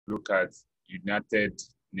look at United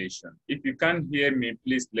Nations. If you can't hear me,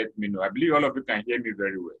 please let me know. I believe all of you can hear me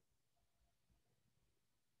very well.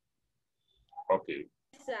 Okay.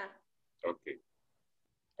 Yes, sir. Okay.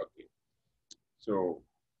 Okay. So,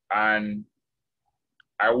 and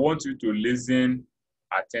I want you to listen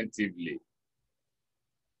attentively.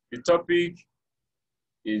 The topic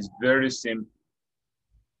is very simple.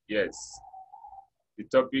 Yes. The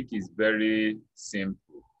topic is very simple.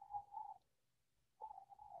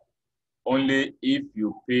 Only if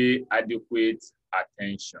you pay adequate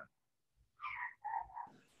attention.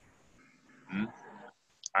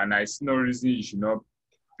 And I see no reason you should not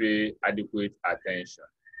pay adequate attention.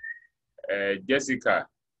 Jessica.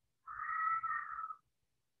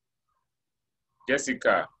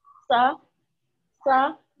 Jessica. Sir.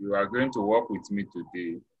 Sir. You are going to work with me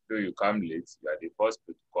today. Though you come late, you are the first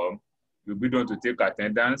to come. You'll be done to take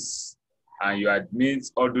attendance and you admit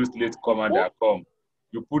all those late comers that come.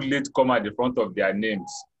 You put late comer at the front of their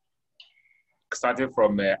names, starting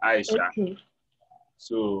from Aisha. Okay.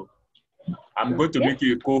 So I'm going to make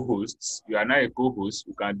you a co-host. You are now a co-host.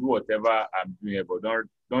 You can do whatever I'm doing, but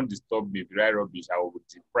don't disturb me. If you write rubbish, I will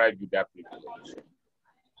deprive you that privilege.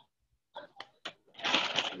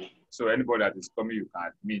 So anybody that is coming, you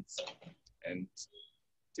can admit and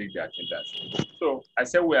take the attendance. So I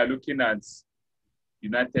said we are looking at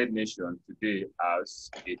United Nations today as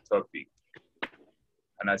a topic.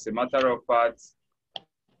 And as a matter of fact,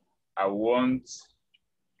 I want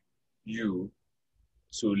you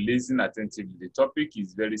to listen attentively. The topic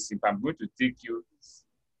is very simple. I'm going to take you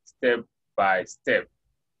step by step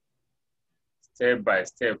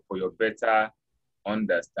for your better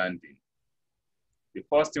understanding. The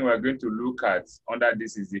first thing we're going to look at under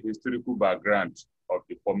this is the historical background of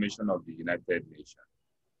the formation of the United Nations.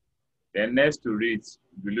 Then next to it,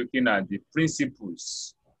 we'll be looking at the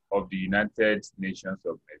principles of the United Nations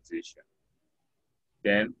Organization.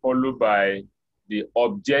 Then followed by the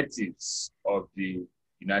objectives of the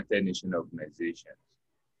United Nations Organization.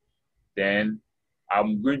 Then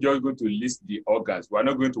I'm just going to list the organs. We're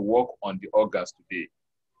not going to work on the organs today,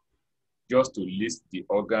 just to list the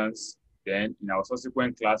organs. Then in our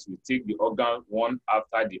subsequent class, we take the organ one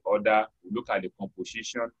after the other. We look at the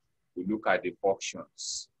composition, we look at the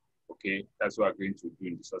functions. Okay, that's what we're going to do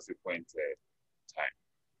in the subsequent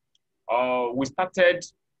time. We started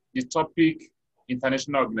the topic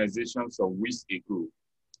international organizations some weeks ago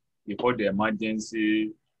before the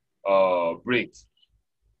emergency break.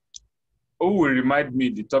 Who will remind me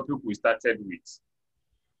the topic we started with?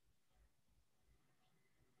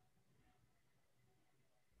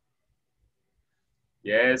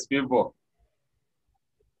 Yes, people.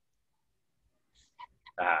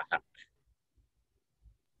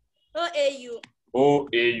 OAU.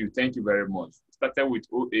 OAU, thank you very much. We started with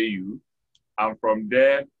OAU, and from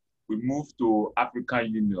there, we moved to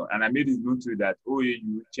African Union. And I made it known to you that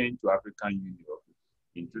OAU changed to African Union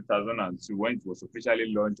in 2002 when it was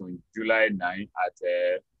officially launched on July 9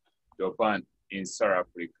 at Durban in South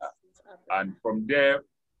Africa. And from there,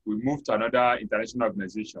 we moved to another international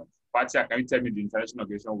organization. Patia, can you tell me the international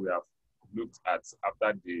organization we have looked at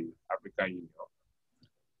after the African Union?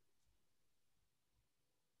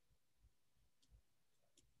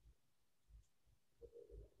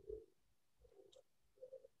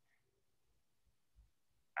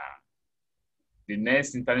 The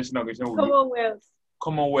next international organization will Commonwealth.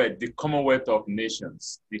 Commonwealth, the Commonwealth of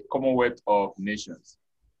Nations. The Commonwealth of Nations.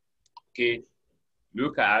 Okay.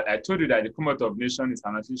 Look, I told you that the Commonwealth of Nations is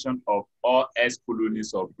an association of all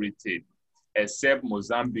ex-colonies of Britain, except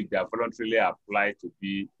Mozambique that voluntarily applied to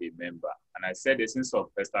be a member. And I said the essence of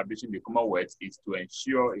establishing the Commonwealth is to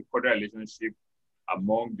ensure a cordial relationship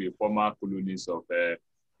among the former colonies of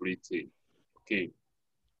Britain. Okay.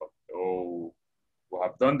 Oh, we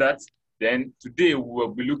have done that. Then today we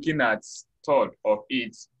will be looking at third of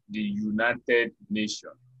it, the United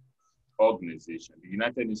Nations Organization, the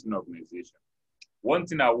United Nations Organization. One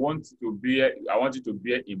thing I want you to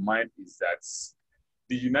bear in mind is that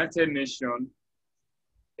the United Nations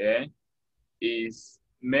is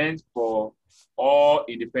meant for all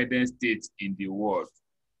independent states in the world.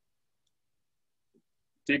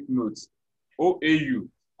 Take note, OAU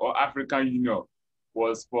or African Union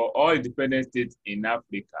was for all independent states in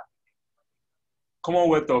Africa.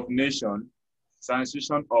 Commonwealth of Nations is an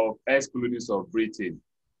institution of ex-colonies of Britain.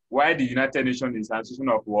 While the United Nations is an institution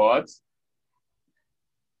of what?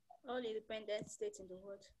 All independent states in the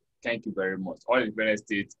world. Thank you very much. All independent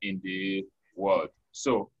states in the world.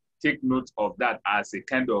 So take note of that as a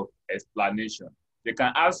kind of explanation. They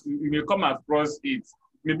can ask, you may come across it,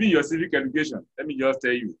 maybe your civic education. Let me just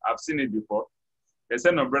tell you, I've seen it before. There's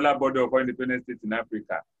an umbrella body of all independent states in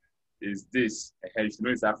Africa. is this. You should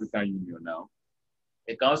know it's African Union now.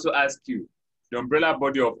 It can also ask you, the umbrella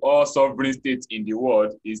body of all sovereign states in the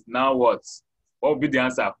world is now what? What would be the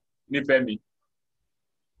answer? Nifemi.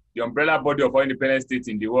 The umbrella body of all independent states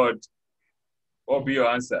in the world. What would be your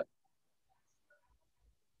answer?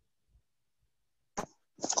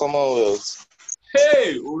 Commonwealth.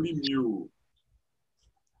 Hey, only you.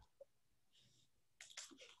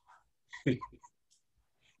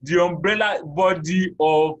 The umbrella body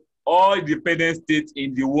of all independent states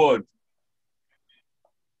in the world.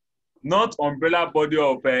 Not umbrella body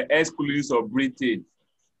of ex-colonies of Britain.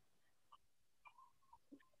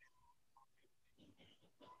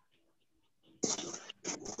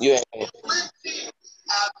 UN.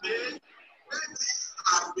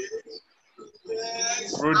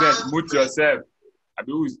 Prudent, mute yourself.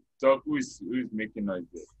 Who is making noise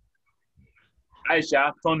there?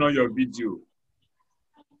 Aisha, turn on your video.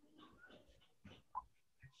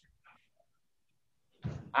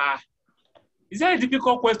 Is that a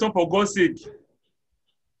difficult question for God's sake?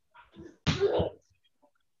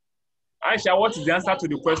 Aisha, what is the answer to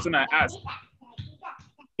the question I asked?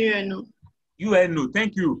 UNO. UNO,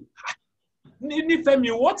 thank you.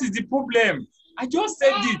 Nifemi, what is the problem? I just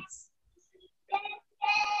said it.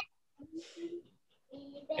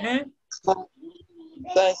 Eh?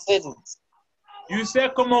 I said it. You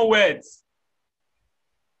said Commonwealth.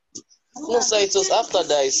 No, sir, it was after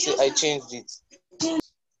that I changed it.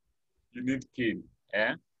 You need cane.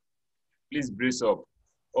 Eh? Please brace up.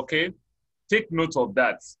 Okay? Take note of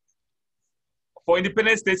that. For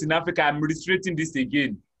independent states in Africa, I'm reiterating this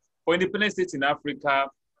again. For independent states in Africa,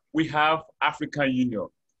 we have African Union.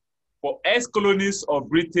 For ex-colonies of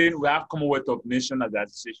Britain, we have Commonwealth of Nations as the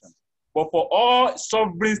association. But for all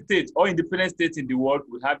sovereign states, all independent states in the world,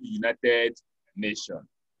 we have the United Nations.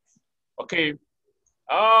 Okay.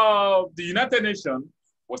 The United Nations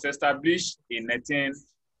was established in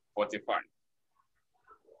 1945.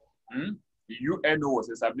 The UNO was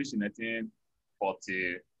established in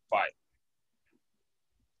 1945.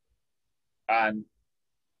 And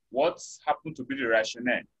what happened to be the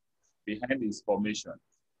rationale behind its formation?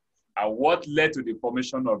 And what led to the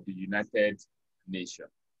formation of the United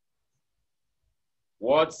Nations?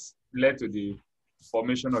 What led to the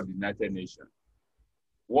formation of the United Nations?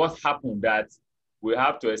 What happened that we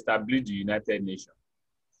have to establish the United Nations?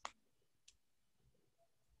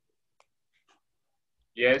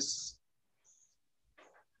 Yes.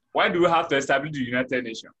 Why do we have to establish the United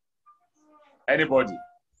Nations? Anybody?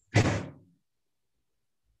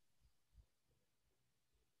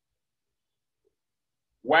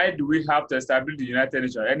 Why do we have to establish the United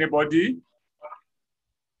Nations? Anybody?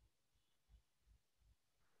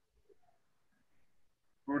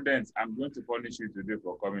 Prudence, I'm going to punish you today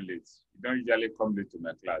for coming late. You don't usually come late to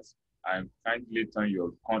my class. And kindly turn on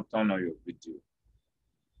your video.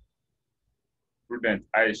 Prudence,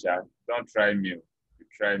 Aisha, don't try me. You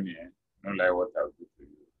try me, eh? Don't like what I'll do to you.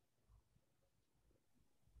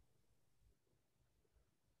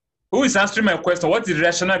 Who is answering my question? What is the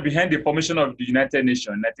rationale behind the formation of the United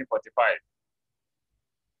Nations in 1945?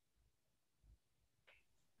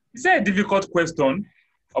 Is that a difficult question?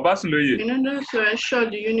 Obasanjoye? In order to ensure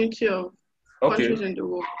the unity of countries in the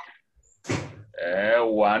world.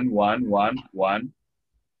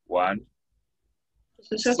 One.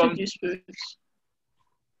 To settle disputes.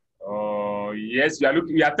 Oh, yes, you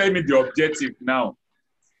are telling me the objective now.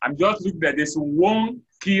 I'm just looking at this one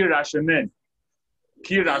key rationale.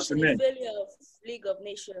 The failure of League of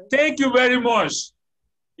Nations. Thank you very much.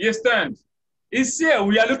 You stand. It's here.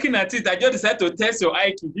 We are looking at it. I just decided to test your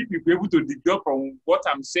IQ if you're able to deduct from what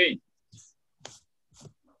I'm saying.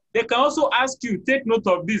 They can also ask you, take note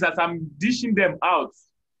of this as I'm dishing them out.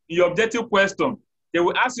 In your objective question, they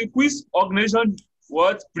will ask you, which organization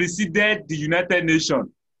what preceded the United Nations?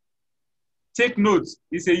 Take note.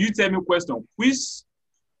 It's a you tell me question. Which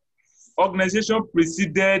organization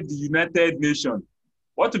preceded the United Nations?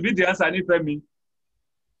 What would be the answer, Nifemi?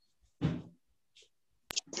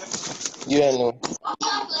 UNO.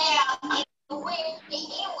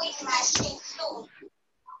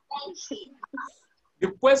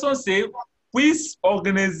 The question says, which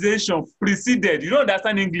organization preceded? You don't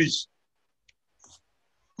understand English.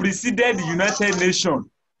 Preceded the United Nations.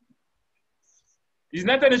 The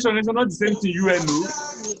United Nations is not the same thing, UNO.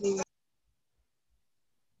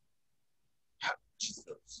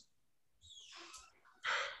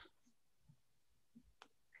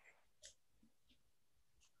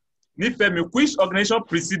 Nifemi, which organization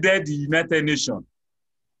preceded the United Nations?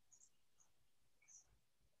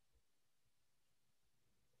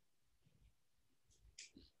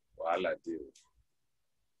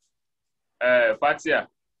 Fatia.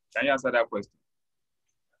 Can you answer that question?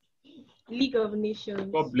 League of Nations.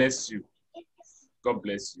 God bless you. God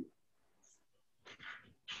bless you.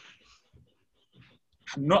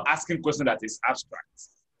 I'm not asking question that is abstract.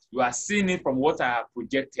 You are seeing it from what I have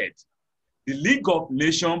projected. The League of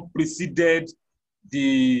Nations preceded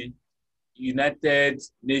the United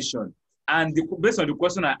Nations. And based on the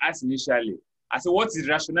question I asked initially, I said, what is the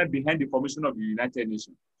rationale behind the formation of the United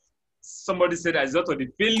Nations? Somebody said as a result of the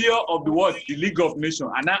failure of the what? The League of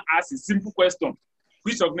Nations. And I asked a simple question.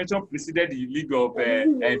 Which organization preceded the League of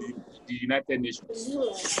the United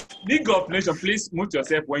Nations? League of Nations, please mute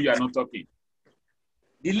yourself when you are not talking.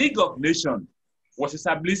 The League of Nations was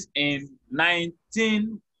established in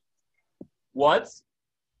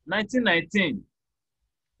 1919.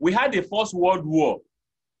 We had the First World War,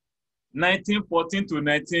 1914 to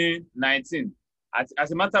 1919.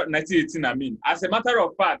 As a matter of 1918, I mean. As a matter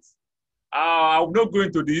of fact, I will not go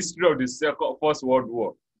into the history of the First World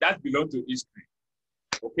War. That belongs to history.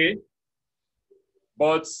 Okay?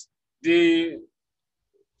 But the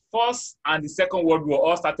First and the Second World War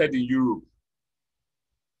all started in Europe.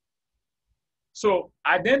 So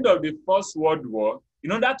at the end of the First World War,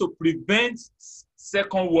 in order to prevent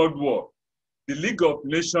Second World War, the League of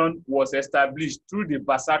Nations was established through the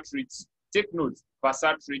Versailles Treaty. Take note,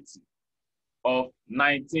 Versailles Treaty of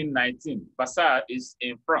 1919. Versailles is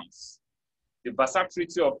in France. The Versailles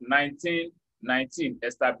Treaty of 1919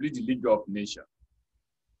 established the League of Nations.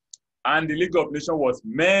 And the League of Nations was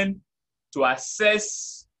meant to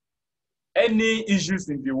assess any issues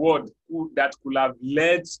in the world that could have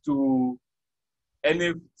led to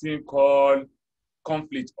anything called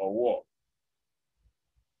conflict or war.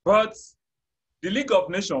 But the League of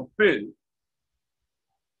Nations failed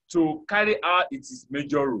to carry out its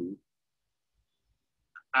major role.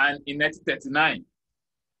 And in 1939,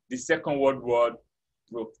 the Second World War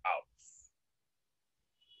broke out.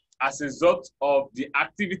 As a result of the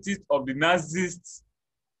activities of the Nazis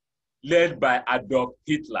led by Adolf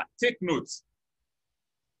Hitler. Take note,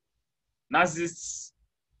 Nazis,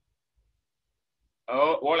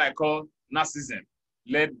 what I call Nazism,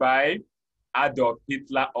 led by Adolf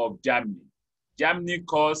Hitler of Germany. Germany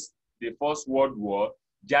caused the First World War.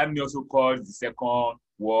 Germany also caused the Second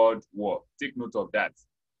World War. Take note of that.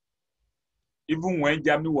 Even when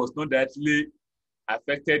Germany was not directly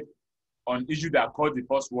affected on issue that caused the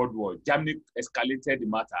First World War, Germany escalated the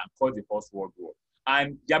matter and caused the First World War.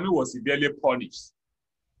 And Germany was severely punished.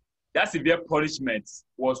 That severe punishment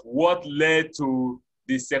was what led to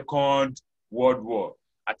the Second World War.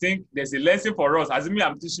 I think there's a lesson for us. Assuming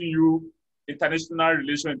I'm teaching you international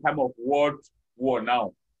relations in time of World War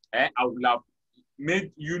now, I will have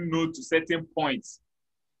made you know to certain points.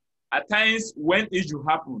 At times, when issue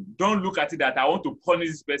happen, don't look at it that I want to punish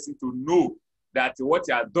this person to know that what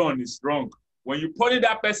you have done is wrong. When you punish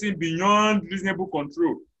that person beyond reasonable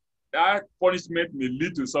control, that punishment may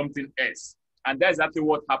lead to something else. And that's exactly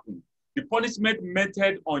what happened. The punishment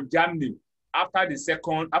meted on Germany after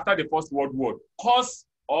the First World War caused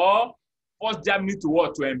or forced Germany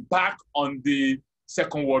to embark on the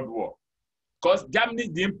Second World War. Because Germany,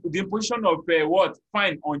 the imposition of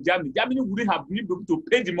fine on Germany, Germany wouldn't have been able to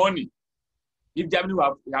pay the money if Germany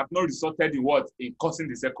have not resorted in causing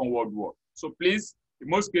the Second World War. So please, in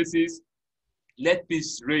most cases, let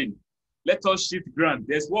peace reign. Let us shift ground.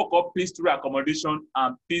 There's what called peace through accommodation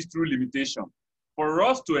and peace through limitation. For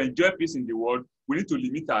us to enjoy peace in the world, we need to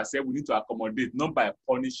limit ourselves, we need to accommodate, not by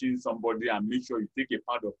punishing somebody and make sure you take a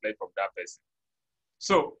pound of flesh from that person.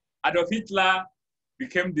 So Adolf Hitler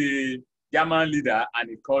became the German leader and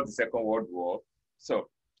he caused the Second World War. So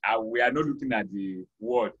we are not looking at the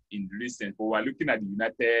world in recent, but we're looking at the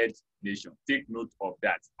United Nations. Take note of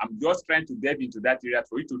that. I'm just trying to delve into that area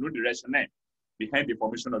for you to know the rationale behind the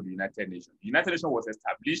formation of the United Nations. The United Nations was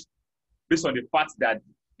established based on the fact that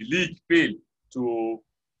the League failed to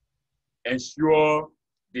ensure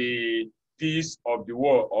the peace of the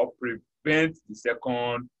world or prevent the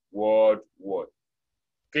Second World War.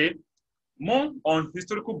 Okay? More on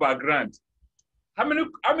historical background. How many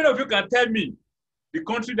of you can tell me the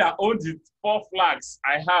country that owns the 4 flags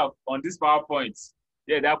I have on this PowerPoint?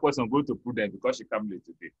 Yeah, that person going to put them because she came late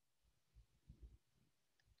today.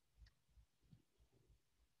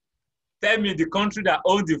 Tell me the country that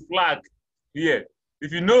owns the flag here.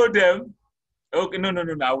 If you know them, okay, no.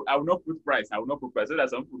 I will not put price. I will not put price so that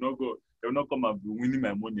some people don't go. They will not come and be winning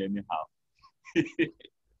my money anyhow.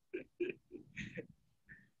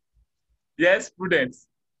 Yes, Prudence.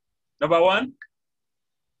 Number 1.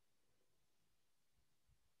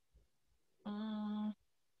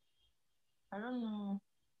 I don't know.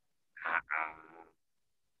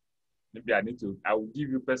 Maybe I will give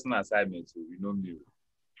you personal assignments so you know me.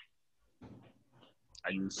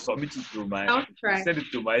 And you submit it to my, I'll try. send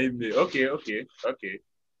it to my email. Okay.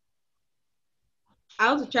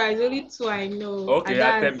 I'll try. There's only two I know. Okay, And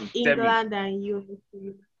that's tell me. England and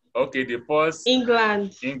USA. Okay, the first,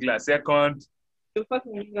 England. second, The first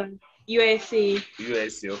one, England. USA.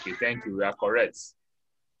 USA. Okay, thank you. We are correct.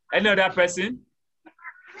 Any other person?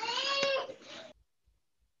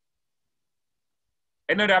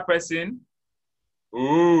 Another person?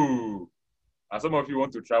 Oh, and some of you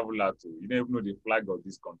want to travel out too. You don't even know the flag of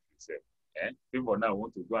this country. So, people now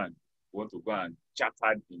want to go and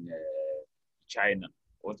charter in China,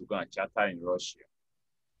 want to go and charter in Russia.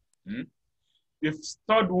 The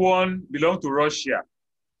third one belongs to Russia.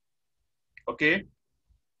 Okay,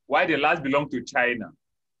 why the last belong to China?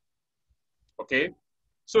 Okay,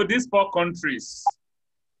 so these four countries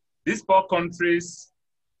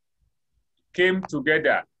came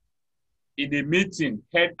together in a meeting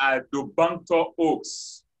held at Dobantón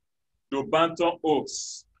Oaks,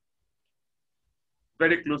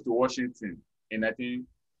 very close to Washington in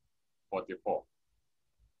 1944.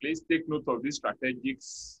 Please take note of this strategic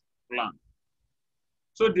plan.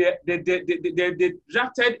 So they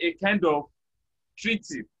drafted a kind of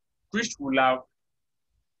treaty which will have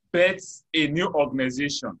birthed a new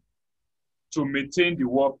organization to maintain the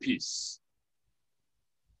world peace.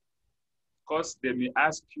 Because they may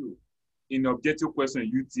ask you in objective question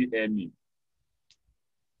UTME,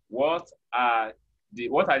 what are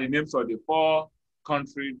the names of the four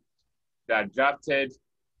countries that drafted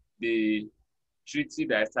the treaty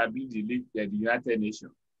that established the United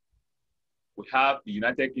Nations? We have the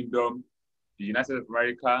United Kingdom, the United States of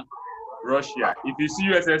America, Russia. If you see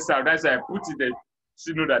USSR, that's why I put it there,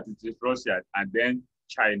 so you know that it is Russia, and then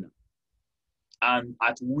China. And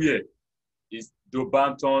at where is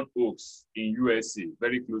Dobantón Oaks in USA,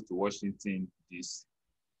 very close to Washington, D.C.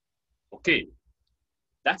 Okay,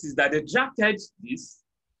 that is that they drafted this.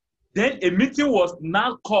 Then a meeting was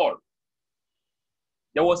now called.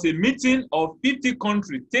 There was a meeting of 50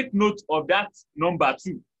 countries. Take note of that number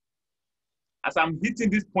too. As I'm hitting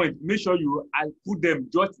this point, make sure I put them,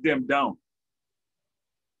 jot them down.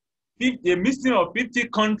 A meeting of 50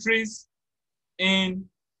 countries in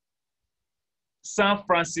San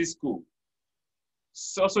Francisco,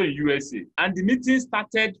 also in USA. And the meeting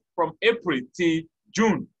started from April till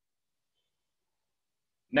June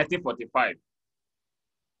 1945.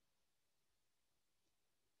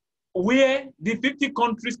 Where the 50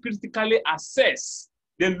 countries critically assess,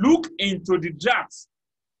 they look into the drafts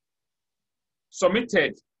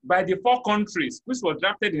submitted by the four countries, which was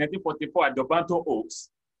drafted in 1944 at Dobantón Oaks.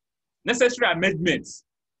 Necessary amendments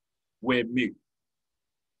were made.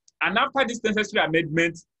 And after this necessary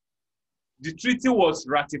amendment, the treaty was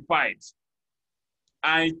ratified.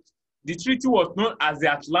 And the treaty was known as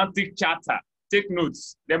the Atlantic Charter. Take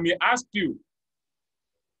notes. Let me ask you,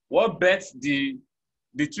 what birthed the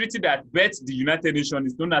treaty that birthed the United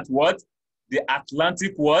Nations is known as what? The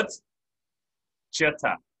Atlantic what?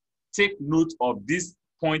 Charter. Take note of this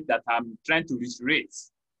point that I'm trying to reiterate.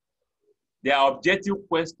 There are objective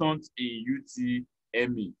questions in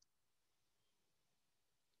UTME.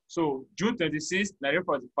 So June 26,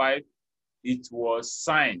 1945, it was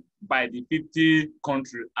signed by the 50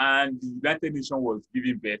 countries and the United Nations was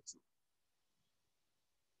given birth to.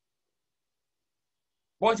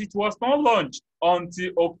 But it was not launched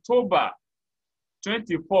until October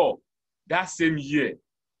 24, that same year.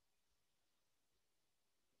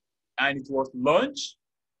 And it was launched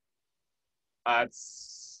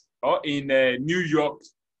in New York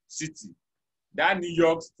City. That New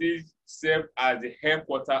York still serves as the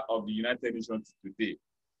headquarters of the United Nations today.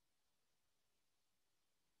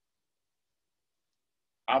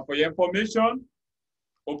 And for your information,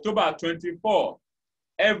 October 24,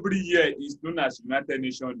 every year is known as United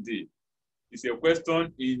Nations Day. It's a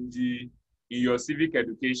question in your civic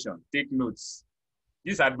education. Take notes.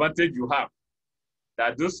 This advantage you have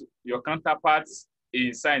that your counterparts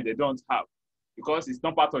in science they don't have because it's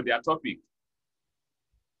not part of their topic.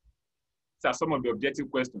 These are some of the objective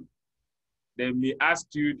questions. They may ask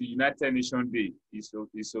you the United Nations Day is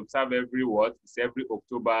observed every what? It's every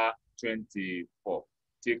October 24.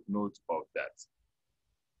 Take note of that.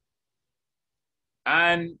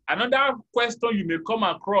 And another question you may come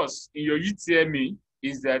across in your UTME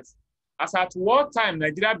is that as at what time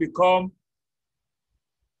Nigeria become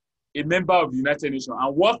a member of the United Nations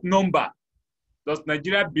and what number does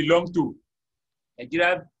Nigeria belong to?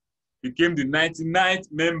 Nigeria became the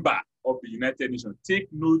 99th member of the United Nations. Take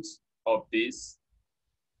note of this.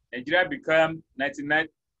 Nigeria became 99th.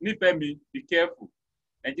 Nifemi, be careful.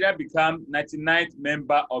 Nigeria became 99th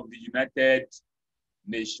member of the United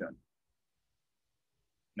Nations.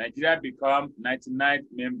 Nigeria become 99th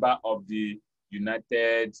member of the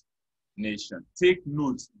United Nations. Take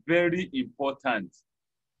note, very important.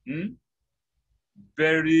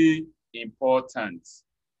 Very important.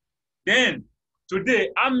 Then, today,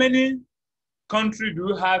 how many countries do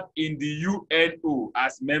you have in the UNO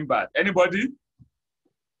as members? Anybody?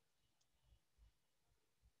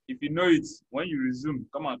 If you know it, when you resume,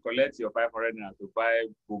 come and collect your 500 naira to buy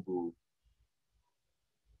Google.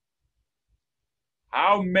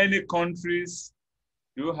 How many countries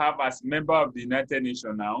do you have as member of the United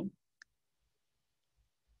Nations now?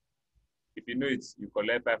 If you know it, you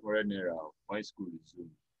collect 500 naira when school resume.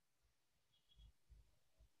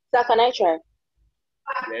 Sir, can I try?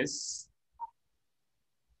 Yes.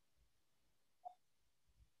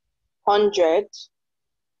 100.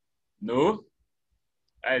 No.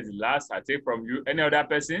 That is the last I take from you. Any other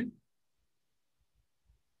person?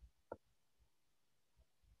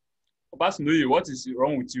 Obasundoye, what is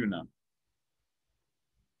wrong with you now?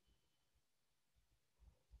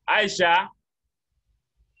 Aisha,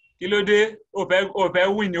 kí ló dé? Ó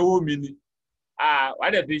fẹ́ win owó mi ni.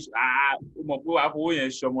 Why the fish? Ó mọ̀ pé wàá fowó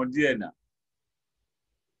yẹn ṣọmọ díẹ̀ náà.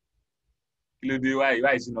 Kí ló dé?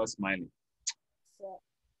 Why is she not smiling?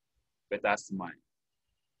 Better smile.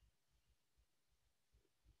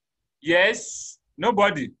 Yes,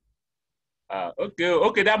 nobody.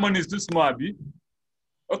 Okay, that money is too small, Abi.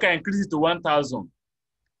 Okay, increase it to 1,000.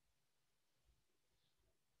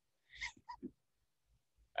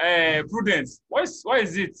 Prudence, what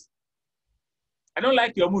is it? I don't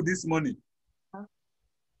like your mood this morning. I'm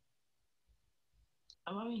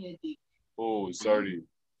having a headache. Oh, sorry.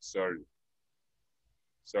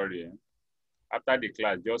 After the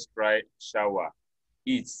class, just try, shower,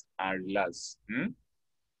 eat, and relax.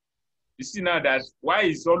 You see now that why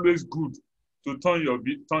it's always good to turn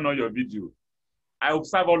on your video. I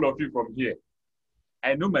observe all of you from here.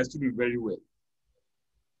 I know my student very well.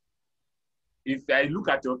 If I look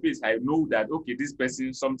at your face, I know that, okay, this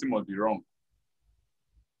person, something must be wrong.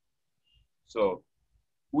 So,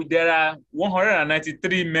 there are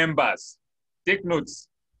 193 members. Take notes.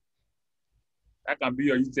 That can be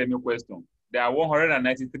your UTME question. There are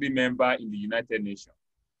 193 members in the United Nations.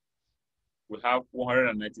 We have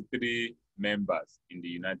 193 members in the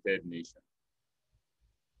United Nations.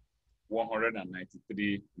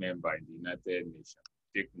 193 members in the United Nations.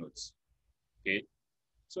 Take notes. Okay.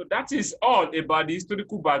 So that is all about the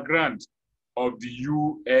historical background of the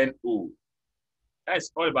UNO.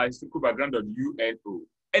 That's all about the historical background of the UNO.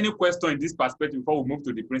 Any question in this perspective before we move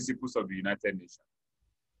to the principles of the United Nations?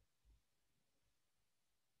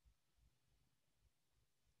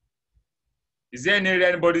 Is there any area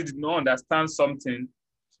anybody did not understand something?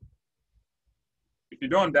 If you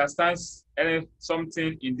don't understand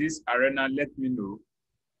something in this arena, let me know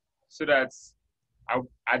so that I'll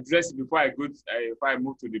address it before I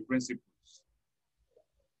move to the principles.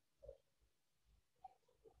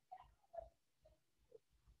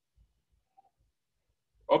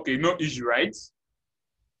 Okay, no issue, right?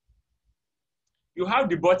 You have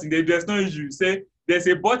the button there. There's no issue. Say there's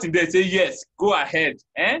a button there. Say yes, go ahead.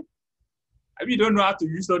 If you don't know how to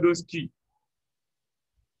use all those keys,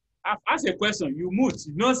 I've asked a question, you mute,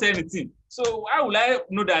 you don't say anything. So how will I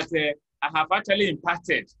know that I have actually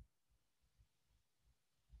impacted?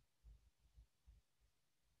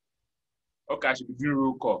 Okay, I should be doing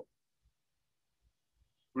roll call.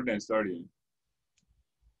 Prudence, sorry.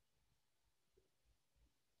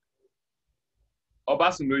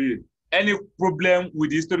 Obasundoye, any problem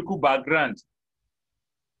with the historical background?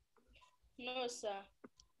 No, sir.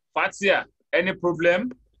 Fatia, any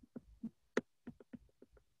problem?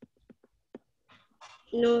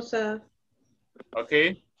 No, sir.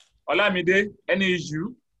 Okay. Olamide, any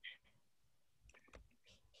issue?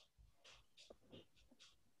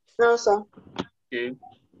 No, sir. Okay.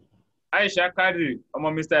 Aisha Kadri,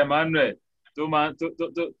 Mr. Emmanuel, tó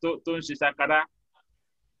ń ṣe ṣàkàrà.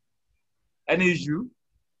 Any issue?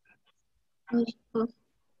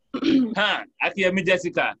 Akiyemi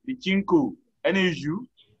Jessica, the Chinko, any issue?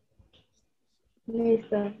 No,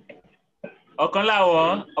 sir.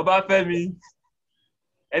 Okanlawo, Obafemi,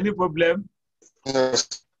 any problem? No.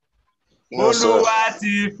 No, sir.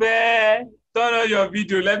 Oluwatife, turn on your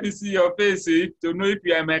video. Let me see your face to know if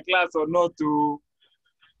you are in my class or not.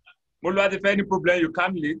 Oluwatife, any problem? You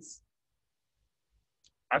come late.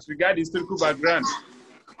 As regards the historical background.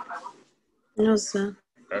 No, sir.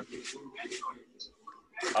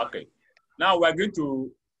 Okay. Now we're going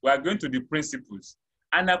to the principles,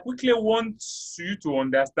 and I quickly want you to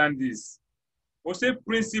understand this. We'll say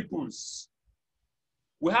principles.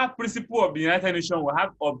 We have principle of the United Nations. We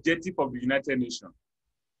have objective of the United Nations.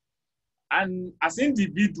 And as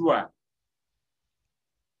individual,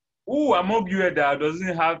 who among you that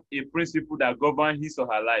doesn't have a principle that governs his or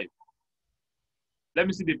her life? Let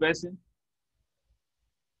me see the person.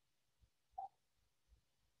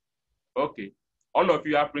 Okay. All of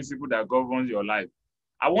you have principle that governs your life.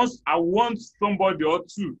 I want somebody or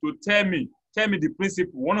two to tell me the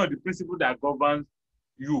principle, one of the principles that governs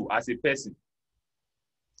you as a person.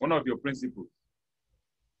 One of your principles.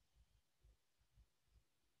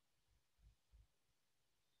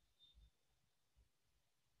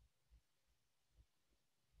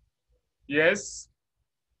 Yes.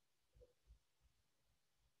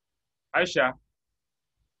 Aisha,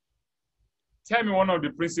 tell me one of the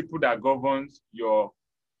principles that governs your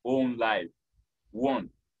own life. One.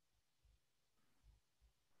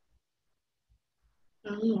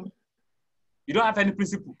 You don't have any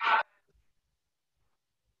principle.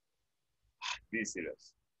 Be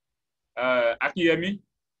serious. Akiyemi?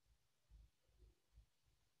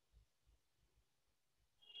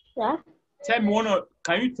 Yeah. Tell me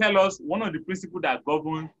can you tell us one of the principles that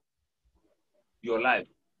govern your life?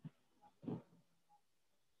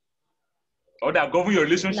 Or that govern your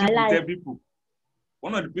relationship with other people?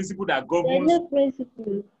 One of the principles that governs... There's no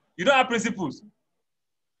principle. You don't have principles?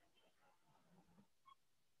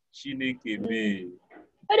 Chineke.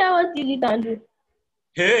 What I want you to do?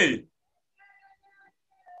 Hey!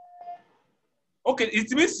 Okay,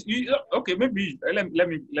 it means... okay, maybe... Let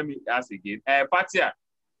me ask again. Patia,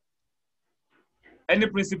 any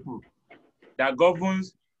principle that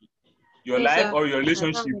governs your life or your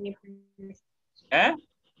relationship? Eh?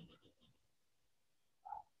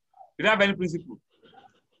 You don't have any principle?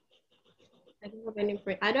 I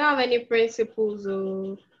don't have any principles.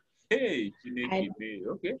 Hey,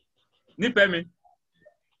 okay. Nipemi.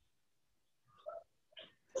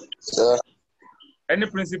 Sir. Any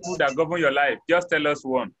principle that govern your life? Just tell us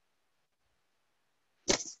one.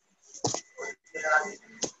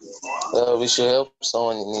 We should help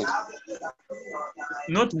someone in need.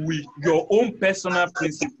 Not we, your own personal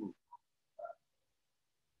principle.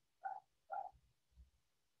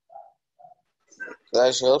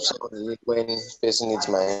 I should help someone in need when person needs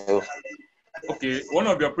my help. Okay, one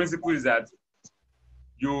of your principles is that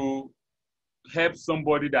you help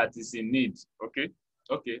somebody that is in need. Okay,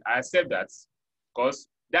 okay, I accept that because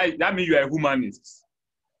that means you are a humanist.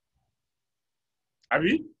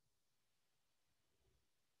 Abi?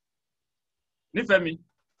 Nifemi,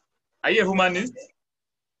 are you a humanist?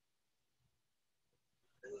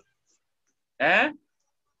 Eh?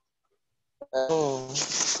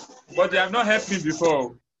 But you have not helped me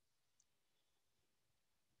before.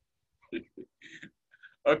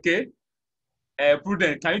 Okay.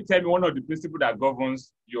 Prudence, can you tell me one of the principles that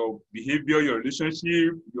governs your behavior, your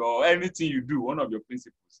relationship, your anything you do, one of your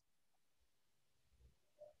principles?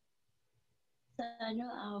 I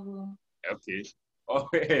know. Okay.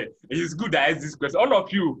 Okay. It's good that I ask this question. All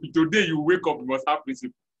of you, today you wake up, you must have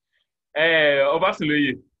principles.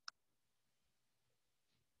 Obasuloye.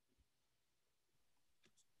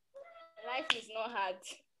 Life is not hard.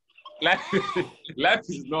 Life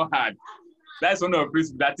is not hard. That's one of the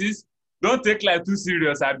principles. That is, don't take life too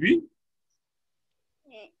serious, Abi.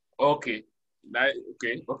 Okay.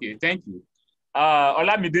 Okay. Thank you.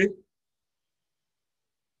 Olamide.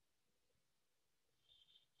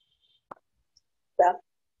 Yeah.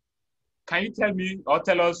 Can you tell me or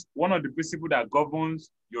tell us one of the principles that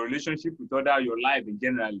governs your relationship with others, your life in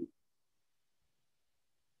generally?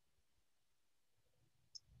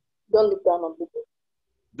 Don't look down on people.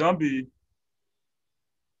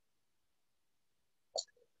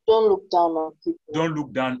 Don't look down on people. Don't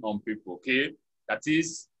look down on people, okay? That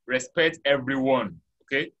is, respect everyone,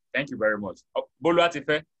 okay? Thank you very much. Bolu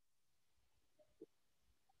Atife?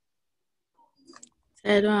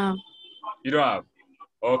 I don't have. You don't have?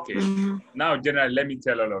 Okay. Now, generally, let me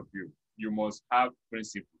tell all of you, you must have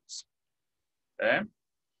principles.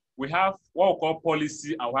 We have what we call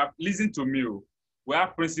policy, and we have, listen to me, we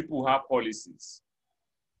have principles, we have policies.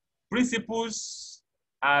 Principles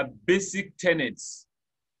are basic tenets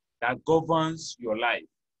that governs your life.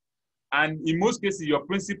 And in most cases, your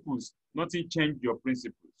principles, nothing changes your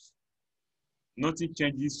principles. Nothing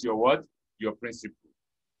changes your what? Your principle.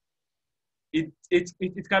 It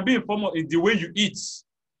can be in form of the way you eat.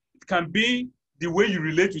 It can be the way you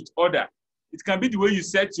relate with others. It can be the way you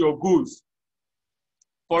set your goals.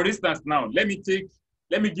 For instance, now, let me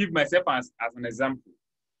give myself as an example.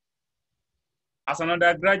 As an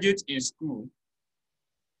undergraduate in school,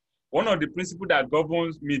 one of the principles that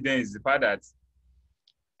governs me then is the fact that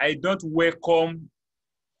I don't welcome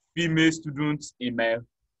female students in my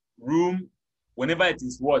room whenever it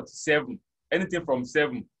is 7. Anything from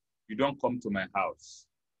 7, you don't come to my house.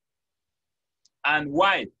 And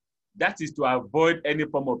why? That is to avoid any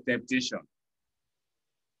form of temptation.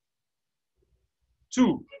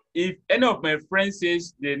 2, if any of my friends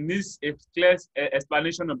says they need a clear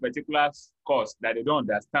explanation of particular course that they don't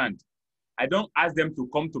understand, I don't ask them to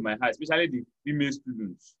come to my house, especially the female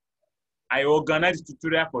students. I organize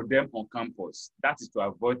tutorial for them on campus. That is to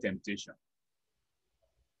avoid temptation.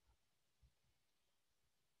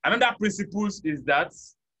 Another principle is that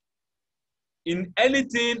in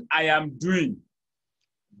anything I am doing,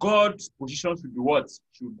 God's position should be what?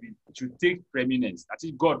 Should take preeminence. That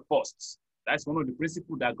is God first. That's one of the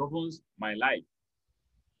principles that governs my life.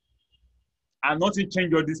 And nothing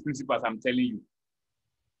change all these principles I'm telling you.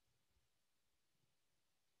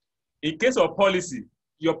 In case of policy,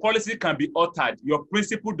 your policy can be altered. Your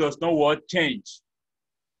principle does not change.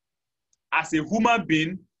 As a human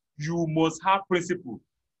being, you must have principle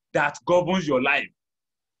that governs your life.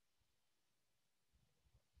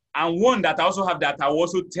 And one that I also have that I will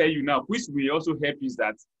also tell you now, which will also help, is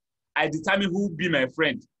that I determine who will be my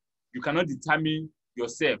friend. You cannot determine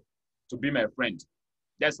yourself to be my friend.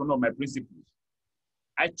 That's one of my principles.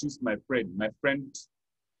 I choose my friend. My friend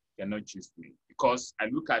cannot choose me because I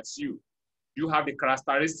look at you. You have the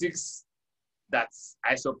characteristics that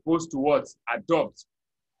I supposed to what? Adopt.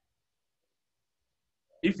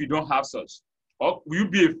 If you don't have such, or will you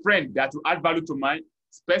be a friend that will add value to my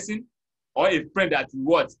person, or a friend that will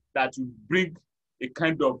what? That will bring a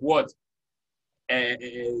kind of what?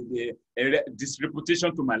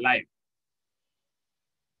 Disreputation to my life.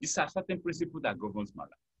 These are certain principles that governs my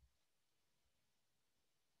life.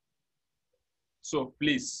 So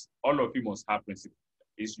please, all of you must have principles.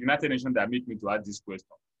 It's United Nations that make me to ask this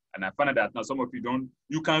question. And I found out that now some of you don't.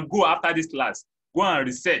 You can go after this class, go and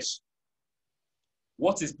research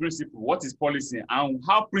what is principle, what is policy, and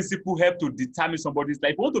how principle help to determine somebody's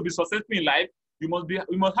life. If you want to be successful in life, you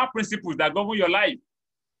must have principles that govern your life.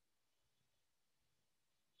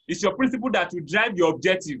 It's your principle that will drive your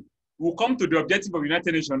objective. We'll come to the objective of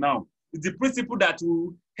United Nations now. It's the principle that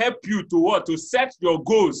will help you to what? To set your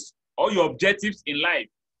goals or your objectives in life.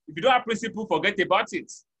 If you don't have principle, forget about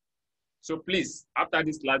it. So please, after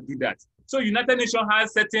this class, do that. So United Nations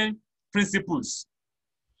has certain principles.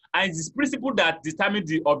 And it's this principle that determines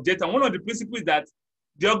the objective. And one of the principles is that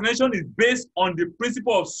the organization is based on the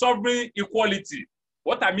principle of sovereign equality.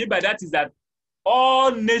 What I mean by that is that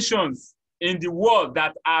all nations in the world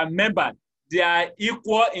that are members, they are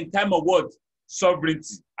equal in terms of what?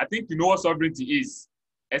 Sovereignty. I think you know what sovereignty is.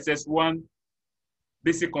 SS1,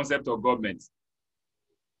 basic concept of government.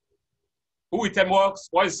 Who will tell me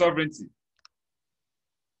what is sovereignty?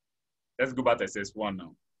 Let's go back to SS1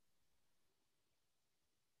 now.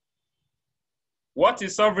 What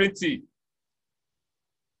is sovereignty?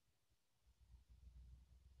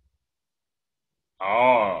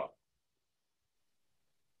 Oh.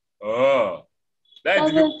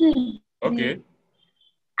 Sovereignty. Okay.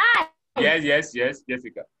 Yes,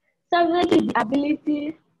 Jessica. Sovereignty is the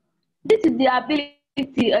ability. This is the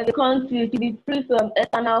ability of the country to be free from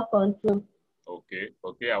external control.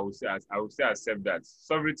 Okay. I will say accept that.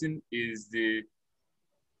 Sovereignty is the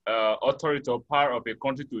authority or power of a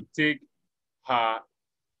country to take her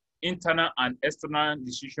internal and external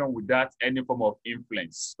decision without any form of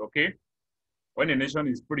influence. Okay. When a nation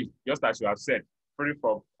is free, just as you have said, free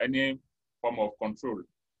from any form of control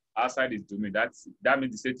outside its domain, that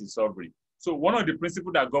means the state is sovereign. So one of the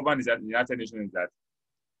principles that govern the United Nations is that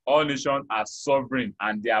all nations are sovereign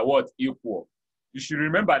and they are what? Equal. You should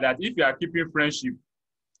remember that if you are keeping friendship,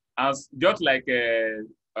 as just like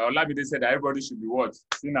Olamide said, that everybody should be what?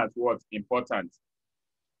 Seen as what? Important.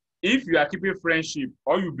 If you are keeping friendship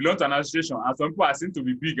or you belong to an association and some people are seen to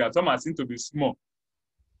be big and some are seen to be small,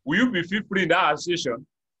 will you be feel free in that association?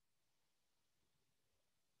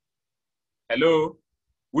 Hello?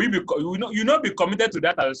 Will you not be committed to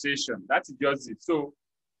that association? That's just it. So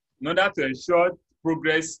in order to ensure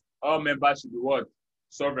progress, all members should be what?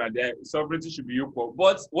 Sovereign. Their sovereignty should be equal.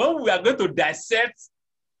 But when we are going to dissect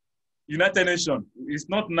United Nations, it's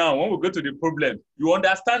not now. When we go to the problem, you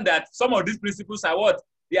understand that some of these principles are what?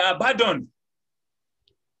 They are abandoned.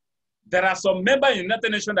 There are some members in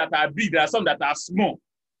United Nations that are big. There are some that are small.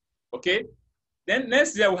 Okay? Then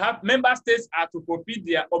next year, we have member states are to fulfill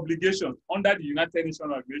their obligations under the United Nations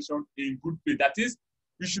Organization in good faith. That is,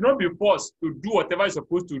 you should not be forced to do whatever you're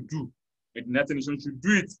supposed to do. The United Nations should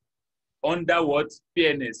do it under what?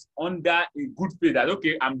 Fairness, under a good faith that,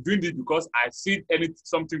 okay, I'm doing this because I see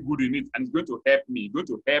something good in it and it's going to help me, going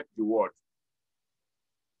to help the world.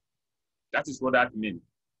 That is what that means.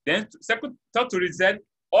 Then, third to reason,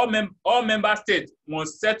 all member states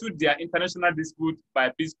must settle their international dispute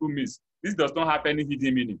by peaceful means. This does not have any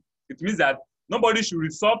hidden meaning. It means that nobody should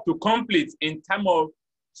resort to conflict in terms of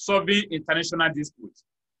solving international disputes.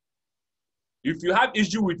 If you have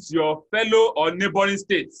issue with your fellow or neighboring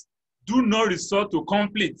states, do not resort to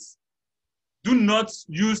conflicts. Do not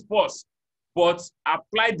use force, but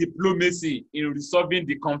apply diplomacy in resolving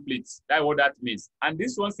the conflicts. That's what that means. And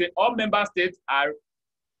this one says all member states are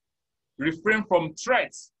refrain from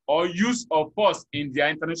threats or use of force in their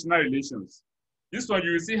international relations. This one,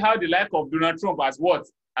 you will see how the like of Donald Trump has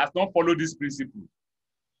not followed this principle.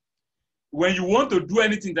 When you want to do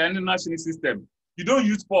anything in the international system, you don't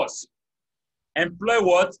use force. Employ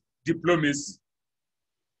what? Diplomacy.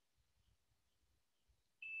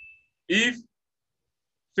 If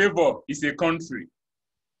favor is a country,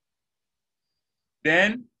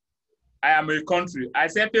 then I am a country. I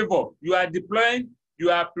say favor, you are deploying, you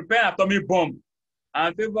are preparing atomic bomb.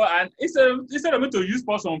 And favor, and instead of me to use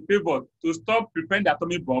force on favor to stop preparing the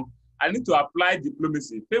atomic bomb, I need to apply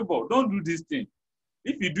diplomacy. Favor, don't do this thing.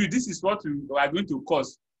 If you do, this is what you are going to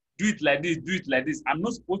cause. Do it like this, do it like this. I'm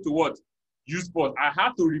not supposed to what? Use force. I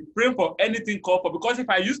have to refrain from anything called for, because if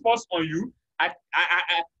I use force on you, I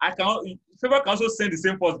cannot, favor can also send the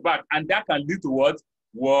same force back, and that can lead to what?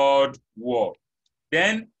 World war.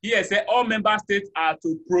 Then here say all member states are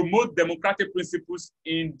to promote democratic principles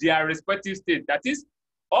in their respective states. That is,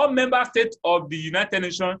 all member states of the United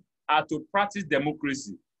Nations are to practice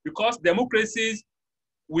democracy, because democracies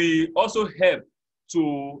will also help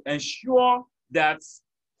to ensure that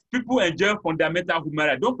people enjoy fundamental human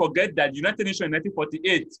rights. Don't forget that United Nations in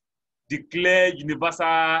 1948 declared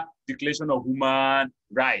Universal Declaration of Human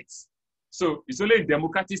Rights. So it's only in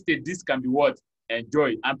democratic state this can be what?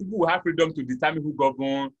 Enjoy. And people will have freedom to determine who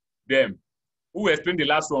govern them. Who will explain the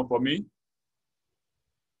last one for me?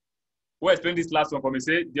 Who will explain this last one for me?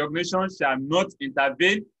 Say, the organization shall not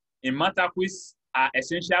intervene in matters which are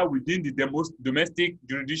essential within the domestic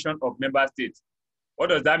jurisdiction of member states. What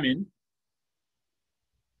does that mean?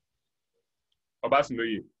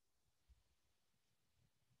 Obasanjoye.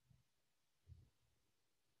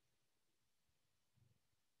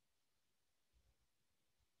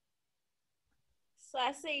 So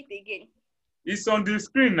I say it again. It's on the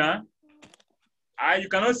screen now. You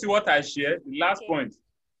cannot see what I shared. The last point.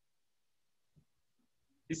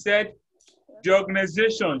 He said, the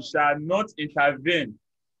organization shall not intervene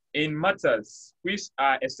in matters which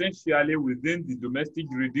are essentially within the domestic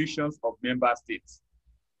jurisdictions of member states.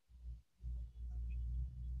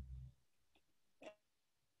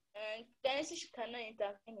 And Tennessee cannot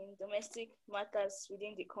intervene in domestic matters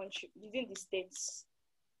within the country, within the states,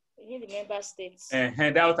 within the member states.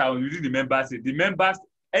 And that's what I was within the member states. The members,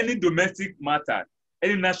 any domestic matter,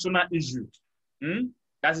 any national issue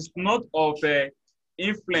that is not of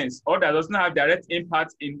influence or that does not have direct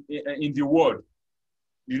impact in the world,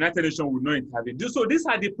 the United Nations will not intervene. So these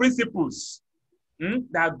are the principles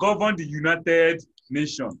that govern the United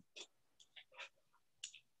Nations.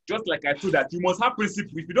 Just like I told that, you must have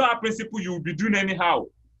principle. If you don't have principle, you will be doing anyhow.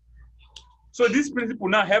 So this principle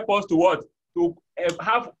now help us to what? To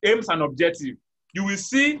have aims and objectives. You will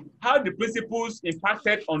see how the principles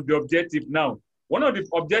impacted on the objective now. One of the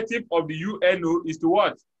objectives of the UNO is to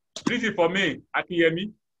what? Read it for me,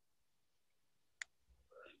 Akiyemi.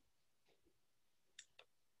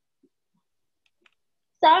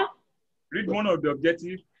 Sir? Read one of the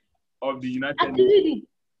objectives of the United Nations. Activity.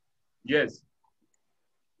 Yes.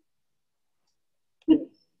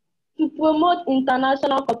 To promote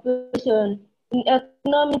international cooperation in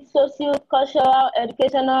economic, social, cultural,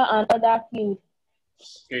 educational, and other fields.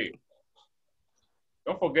 Okay.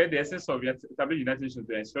 Don't forget the essence of the United Nations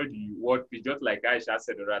to ensure the world peace, just like Aisha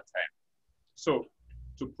said at that time. So,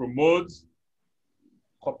 to promote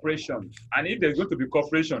cooperation. And if there's going to be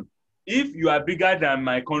cooperation, if you are bigger than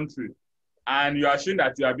my country and you are showing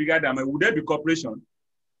that you are bigger than my, would there be cooperation?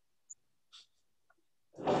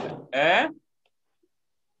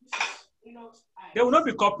 There will not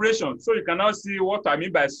be cooperation. So you can now see what I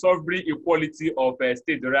mean by sovereign equality of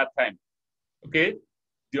state at that time. Okay?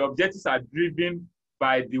 The objectives are driven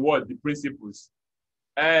by the what? The principles.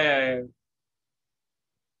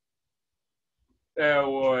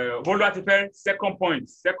 Second point,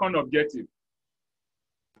 second objective.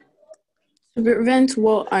 To prevent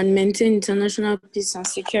war and maintain international peace and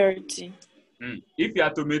security. If you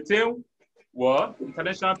are to maintain war,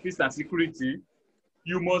 international peace and security,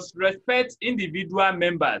 you must respect individual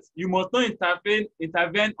members. You must not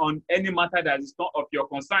intervene on any matter that is not of your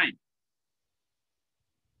concern.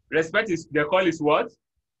 Respect is, the call is what?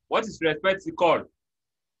 What is respect called?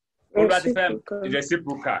 Reciprocal. It's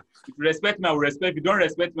reciprocal. If you respect me, I will respect you. If you don't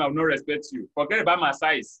respect me, I will not respect you. Forget about my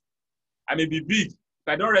size. I may be big. If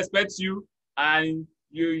I don't respect you and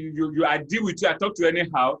I deal with you, I talk to you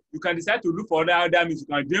anyhow, you can decide to look for other means. You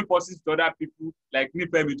can join forces with other people like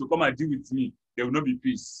Nifemi to come and deal with me. There will not be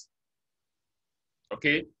peace.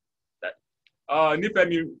 Okay?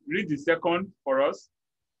 Nifemi, read the second for us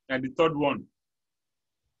and the third one.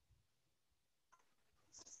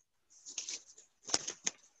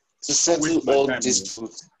 To settle all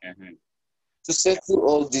disputes. To settle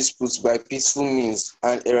all disputes by peaceful means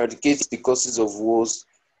and eradicate the causes of wars,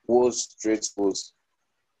 trade wars.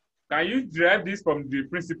 Can you derive this from the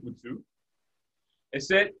principle too? It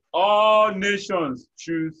said all nations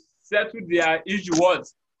should settle their issue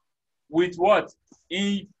with what?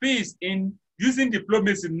 In peace, in using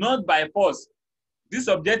diplomacy, not by force. These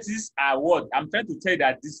objectives are what? I'm trying to tell you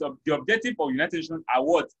that the objective of United Nations are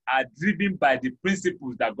what? Are driven by the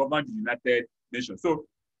principles that govern the United Nations. So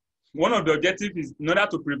one of the objectives is in order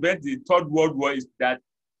to prevent the Third World War is that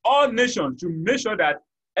all nations should make sure that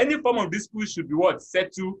any form of dispute should be what?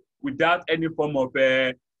 Settled without any form of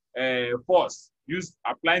force.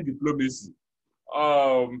 Applying diplomacy.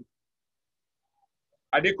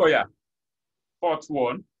 Adekoya, fourth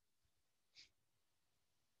one.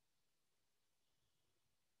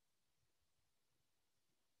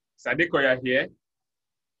 Is Adekoya here?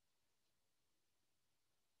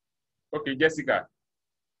 Okay, Jessica.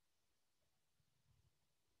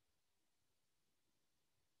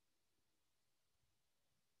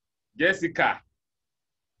 Jessica.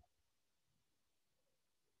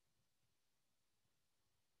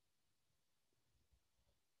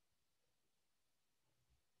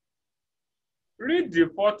 Read the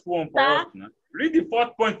fourth one for us. No? Read the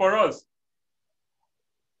fourth point for us.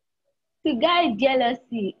 To guide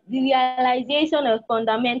jealousy, the realization of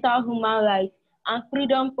fundamental human rights and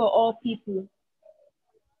freedom for all people.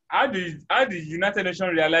 How do United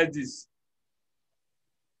Nations realize this?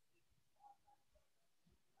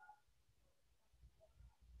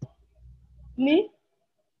 Me?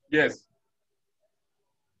 Yes.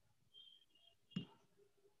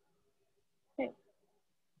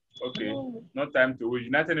 Okay, no time to wait.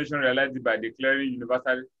 United Nations realized it by declaring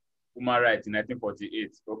universal human rights in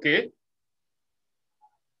 1948. Okay?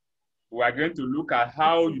 We are going to look at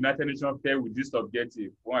how United Nations fared with this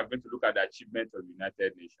objective. We are going to look at the achievement of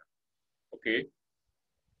United Nations. Okay?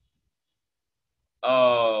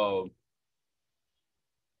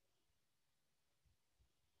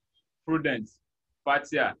 Prudence,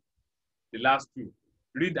 Fatia, the last two.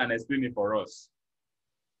 Read and explain it for us.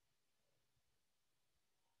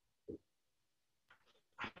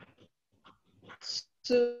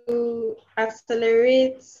 To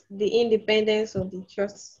accelerate the independence of the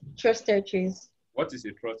trust territories. What is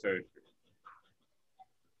a trust territory?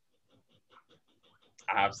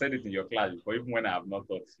 I have said it in your class before, even when I have not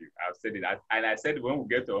taught you. I've said it. And I said when we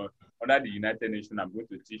get under the United Nations, I'm going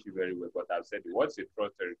to teach you very well, but I've said it. What's a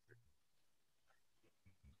trust territory?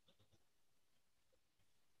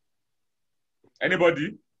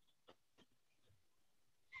 Anybody?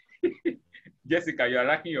 Jessica, you are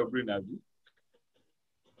racking your brain, have you?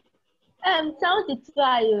 Sound to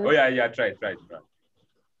try. Oh yeah, try.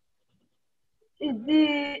 Is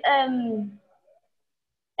the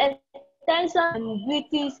extension of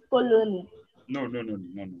British colony? No.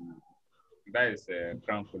 That is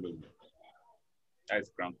Crown Colony.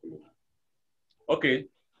 Okay.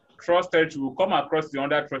 Trust territory will come across the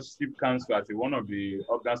Under Trusteeship Council as one of the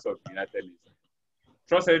organs of the United Nations.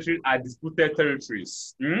 Trust territories are disputed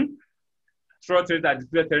territories. Trust territories are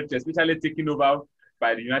disputed territories, especially taken over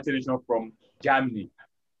by the United Nations from Germany.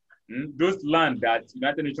 Those lands that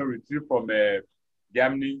United Nations retrieved from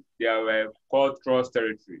Germany, they were called trust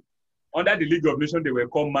territory. Under the League of Nations, they were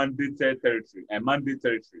called mandated territory and mandate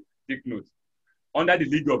territory. Take note. Under the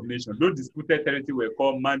League of Nations, those disputed territory were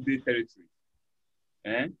called mandate territory.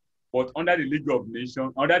 But under the League of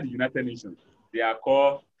Nations, under the United Nations, they are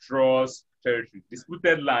called trust territory.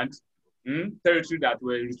 Disputed lands, territory that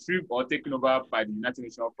were retrieved or taken over by the United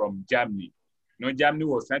Nations from Germany. Germany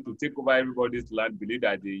was trying to take over everybody's land, believe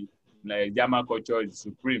that the German culture is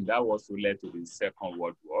supreme. That was what led to the Second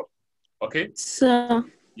World War. Okay? So,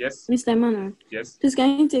 yes? Mr. Emmanuel. Yes? Please,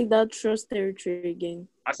 can you take that trust territory again?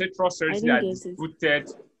 I said trust territory are disputed.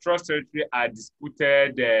 Trust territory are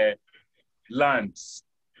disputed lands.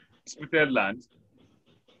 Disputed land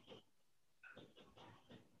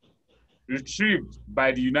retrieved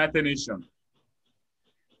by the United Nations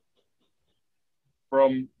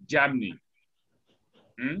from Germany.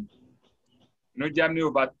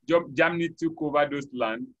 Germany took over those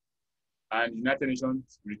lands and United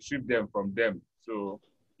Nations retrieved them from them. So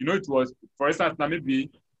You know, it was, for instance, now maybe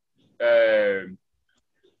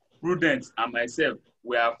Prudence and myself,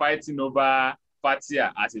 we are fighting over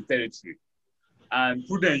Fatia as a territory. And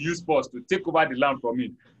Prudence used force to take over the land from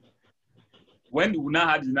me. When we now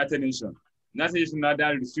had the United Nations now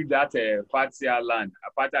received that Fatia land,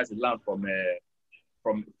 Fatia as a land from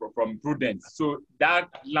Prudence. So that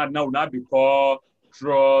land now will now be called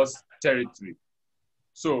Trust territory.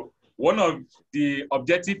 So one of the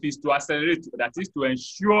objectives is to accelerate, that is to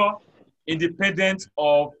ensure independence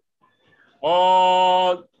of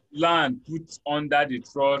all land put under the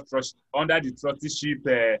trusteeship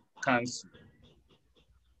council.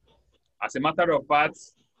 As a matter of fact,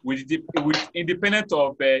 with independence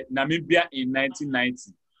of Namibia in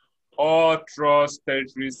 1990, all trust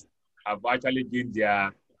territories have actually gained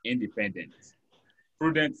their independence.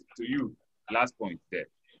 Prudent to you, last point there.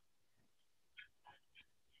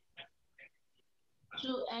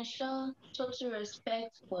 To ensure total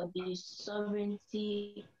respect for the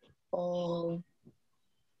sovereignty of,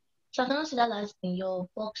 so I cannot see that last in your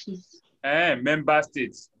boxes. Member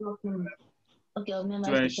states. Okay,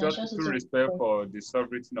 to ensure total respect for the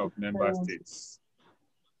sovereignty of member states.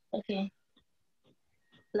 Okay.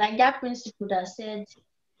 Like that principle that said,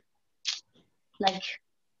 like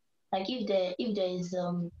if there is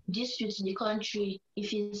dispute in the country,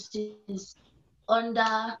 if it is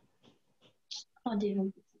under, how do you put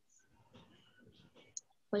it?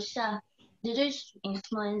 But sure, they just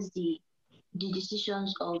influence the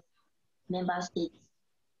decisions of member states.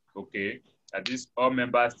 Okay, at least all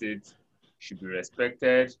member states should be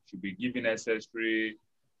respected, should be given necessary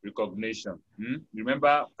recognition.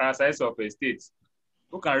 Remember, characteristics of a state.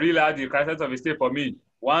 Who can read out the characteristics of a state for me?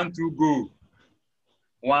 1, 2, go.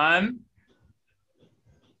 1.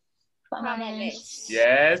 Permanence.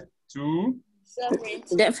 Yes. 2.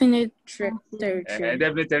 Sovereignty. Definite territory.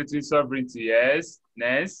 Definite territory sovereignty. Yes.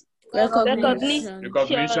 Next. Recognition.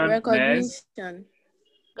 Next.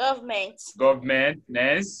 Government.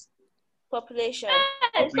 Next. Population.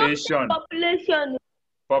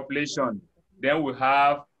 Population. Then we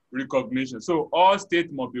have recognition. So all states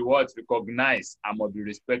must be what? Recognized and must be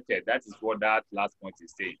respected. That is what that last point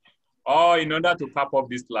is saying. Or in order to cap up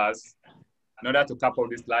this class,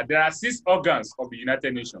 there are 6 organs of the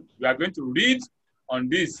United Nations. We are going to read on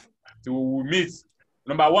this to meet.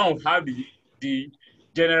 Number 1, we have the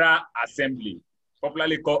General Assembly,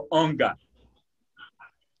 popularly called UNGA.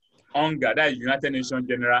 UNGA, that is United Nations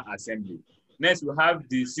General Assembly. Next, we have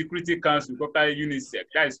the Security Council, popularly UNICEF,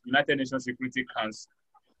 that is United Nations Security Council.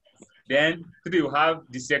 Then 3, we have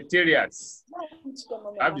the secretariats.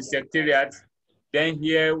 Then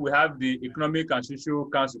here we have the Economic and Social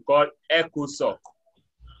Council called ECOSOC.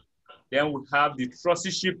 Then we have the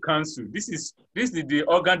Trusteeship Council. This is the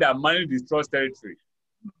organ that manages the trust territory,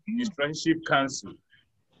 the Trusteeship Council.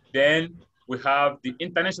 Then we have the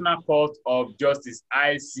International Court of Justice,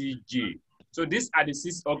 ICJ. So these are the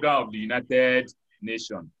 6 organs of the United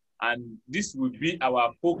Nations. And this will be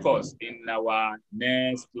our focus in our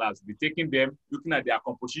next class. We'll be taking them, looking at their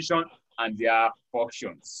composition and their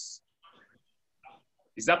functions.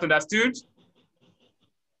 Is that understood?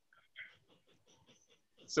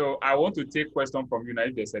 So I want to take question from you now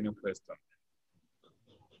if there's any question.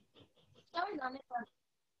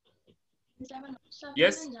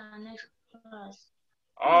 Yes.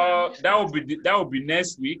 That will be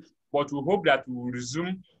next week, but we hope that we will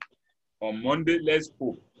resume on Monday. Let's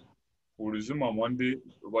hope we'll resume on Monday,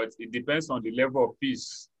 but it depends on the level of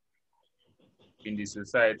peace in the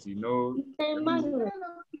society.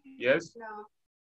 Yes.